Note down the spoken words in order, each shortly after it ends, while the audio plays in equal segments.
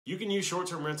You can use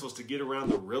short-term rentals to get around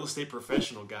the real estate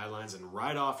professional guidelines and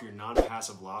write off your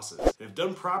non-passive losses. If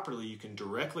done properly, you can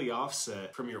directly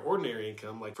offset from your ordinary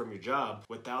income, like from your job,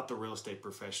 without the real estate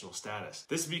professional status.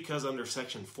 This is because under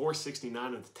section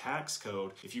 469 of the tax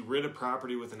code, if you rent a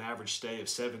property with an average stay of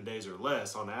 7 days or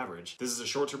less on average, this is a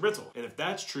short-term rental. And if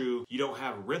that's true, you don't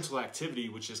have rental activity,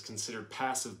 which is considered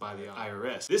passive by the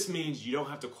IRS. This means you don't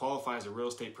have to qualify as a real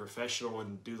estate professional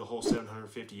and do the whole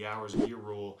 750 hours a year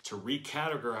rule to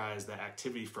recategorize that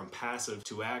activity from passive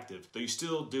to active, though you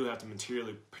still do have to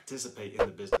materially participate in the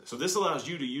business. So this allows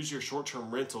you to use your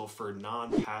short-term rental for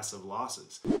non-passive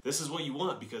losses. This is what you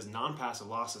want because non-passive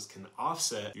losses can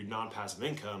offset your non-passive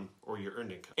income or your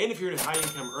earned income. And if you're a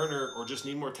high-income earner or just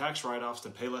need more tax write-offs to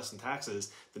pay less in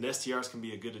taxes, then STRs can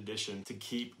be a good addition to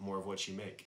keep more of what you make.